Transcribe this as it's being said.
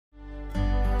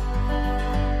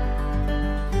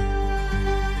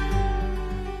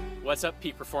What's up,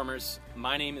 peak performers?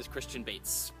 My name is Christian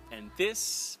Bates, and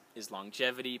this is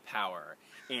Longevity Power,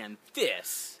 and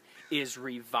this is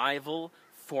Revival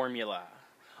Formula,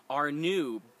 our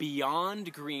new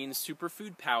Beyond Green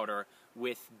superfood powder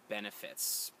with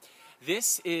benefits.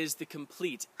 This is the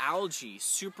complete algae,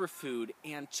 superfood,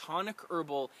 and tonic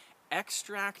herbal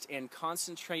extract and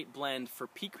concentrate blend for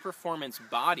peak performance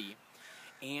body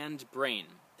and brain.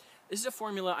 This is a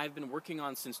formula I've been working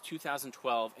on since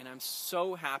 2012, and I'm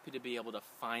so happy to be able to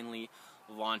finally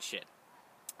launch it.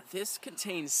 This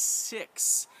contains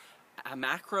 6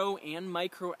 macro and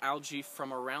micro algae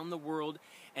from around the world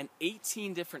and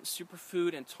 18 different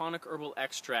superfood and tonic herbal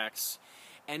extracts,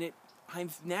 and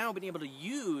I've now been able to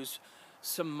use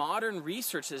some modern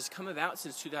research that has come about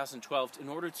since 2012 in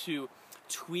order to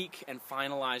tweak and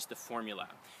finalize the formula.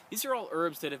 These are all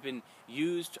herbs that have been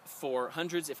used for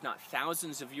hundreds, if not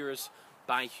thousands of years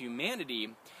by humanity,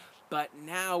 but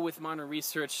now with modern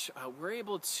research, we're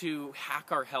able to hack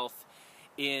our health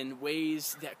in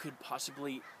ways that could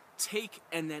possibly take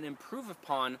and then improve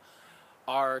upon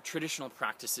our traditional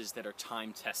practices that are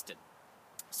time-tested.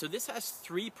 So this has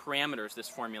 3 parameters, this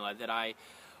formula, that I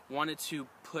wanted to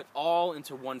put all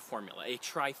into one formula, a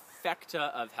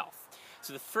trifecta of health.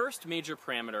 So the first major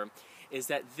parameter is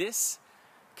that this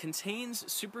contains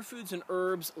superfoods and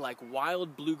herbs like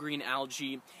wild blue-green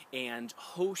algae and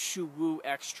ho shou wu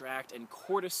extract and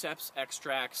cordyceps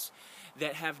extracts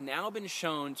that have now been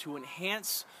shown to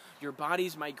enhance your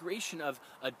body's migration of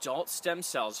adult stem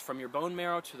cells from your bone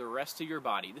marrow to the rest of your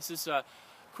body. This is a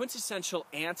quintessential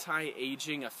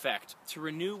anti-aging effect to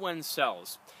renew one's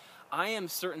cells. I am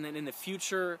certain that in the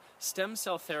future, stem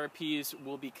cell therapies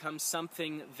will become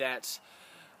something that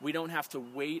we don't have to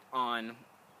wait on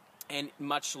and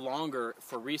much longer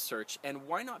for research. And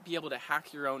why not be able to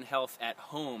hack your own health at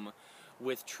home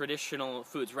with traditional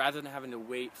foods rather than having to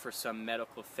wait for some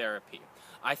medical therapy?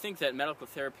 I think that medical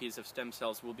therapies of stem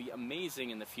cells will be amazing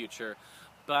in the future,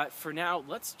 but for now,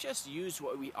 let's just use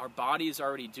what our body is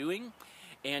already doing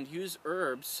and use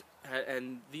herbs,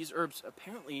 and these herbs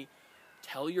apparently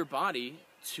tell your body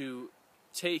to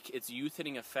take its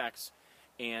youthening effects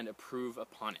and improve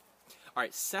upon it. All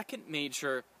right, second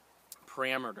major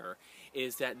parameter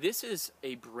is that this is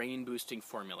a brain boosting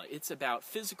formula. It's about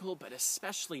physical but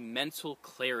especially mental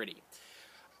clarity.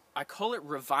 I call it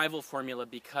Revival Formula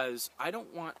because I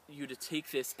don't want you to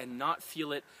take this and not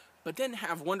feel it but then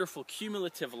have wonderful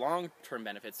cumulative long-term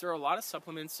benefits. There are a lot of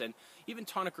supplements and even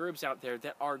tonic herbs out there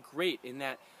that are great in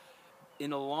that in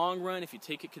the long run, if you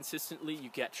take it consistently, you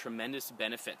get tremendous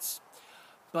benefits.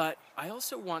 But I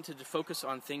also wanted to focus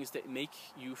on things that make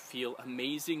you feel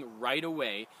amazing right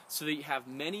away so that you have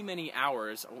many, many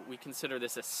hours. We consider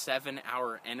this a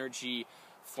 7-hour energy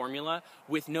formula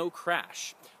with no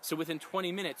crash. So within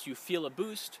 20 minutes, you feel a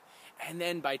boost, and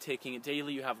then by taking it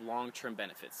daily, you have long-term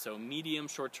benefits. So medium,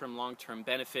 short-term, long-term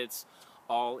benefits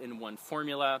all in one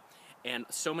formula. And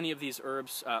so many of these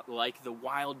herbs, like the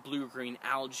wild blue-green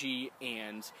algae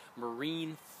and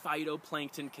marine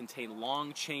phytoplankton, contain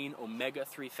long-chain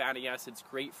omega-3 fatty acids,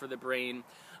 great for the brain.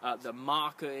 The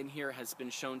maca in here has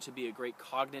been shown to be a great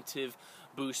cognitive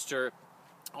booster.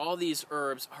 All these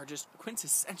herbs are just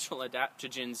quintessential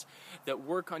adaptogens that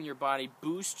work on your body,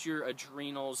 boost your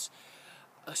adrenals,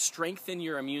 strengthen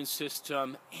your immune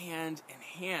system, and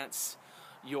enhance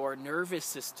your nervous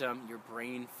system, your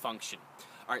brain function.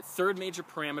 All right, third major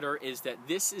parameter is that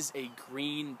this is a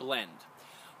green blend.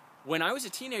 When I was a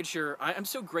teenager, I'm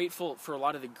so grateful for a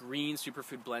lot of the green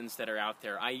superfood blends that are out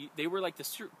there. They were like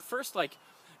the first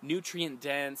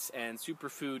nutrient-dense and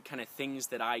superfood kind of things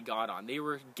that I got on. They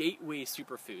were gateway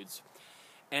superfoods,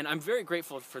 and I'm very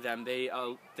grateful for them. They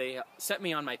set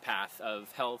me on my path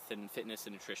of health and fitness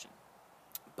and nutrition.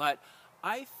 But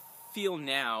I feel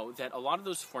now that a lot of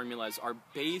those formulas are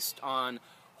based on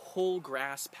whole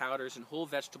grass powders and whole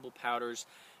vegetable powders,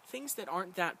 things that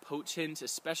aren't that potent,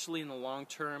 especially in the long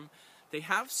term. They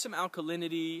have some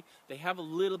alkalinity, they have a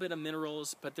little bit of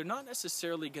minerals, but they're not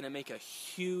necessarily going to make a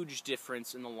huge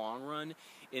difference in the long run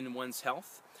in one's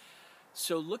health.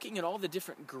 So looking at all the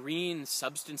different green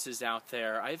substances out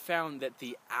there, I've found that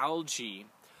the algae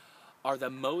are the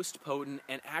most potent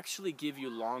and actually give you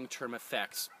long-term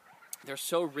effects. They're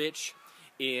so rich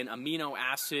in amino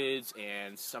acids,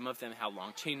 and some of them have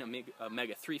long-chain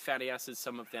omega-3 fatty acids,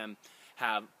 some of them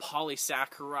have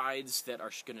polysaccharides that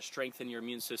are going to strengthen your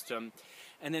immune system.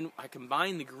 And then I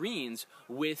combine the greens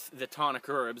with the tonic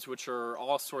herbs, which are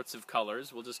all sorts of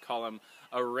colors. We'll just call them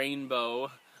a rainbow,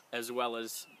 as well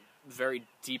as very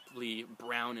deeply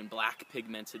brown and black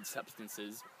pigmented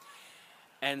substances.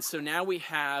 And so now we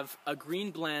have a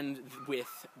green blend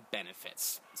with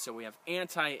benefits. So we have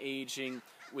anti-aging,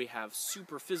 we have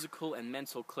super physical and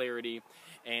mental clarity,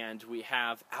 and we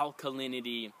have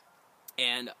alkalinity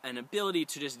and an ability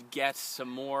to just get some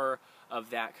more of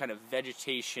that kind of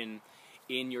vegetation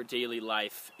in your daily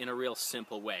life in a real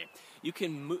simple way. You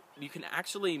can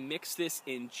actually mix this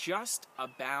in just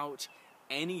about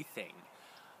anything.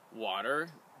 Water,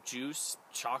 juice,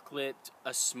 chocolate,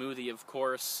 a smoothie, of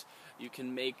course. You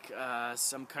can make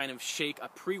some kind of shake. A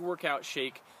pre-workout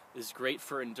shake is great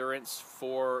for endurance,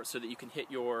 so that you can hit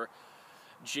your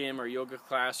gym or yoga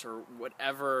class or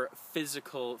whatever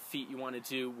physical feat you want to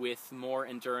do with more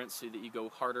endurance, so that you go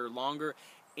harder, longer.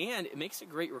 And it makes a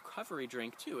great recovery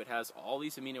drink too. It has all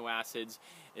these amino acids.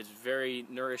 It's very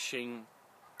nourishing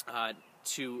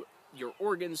to your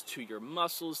organs, to your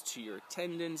muscles, to your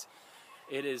tendons.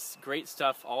 It is great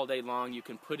stuff all day long. You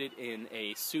can put it in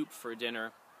a soup for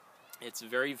dinner. It's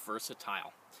very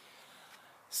versatile.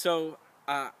 So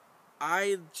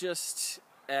I just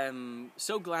am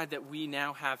so glad that we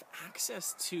now have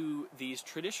access to these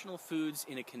traditional foods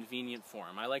in a convenient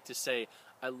form. I like to say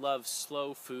I love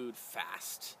slow food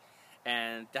fast.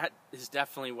 And that is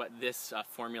definitely what this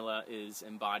formula is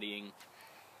embodying.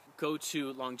 Go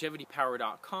to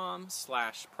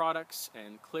longevitypower.com/products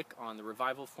and click on the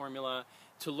Revival formula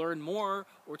to learn more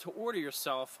or to order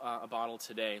yourself a bottle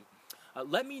today.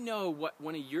 Let me know what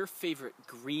one of your favorite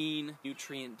green,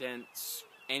 nutrient-dense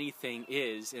anything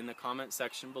is in the comment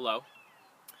section below.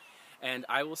 And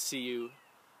I will see you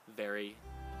very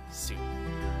soon.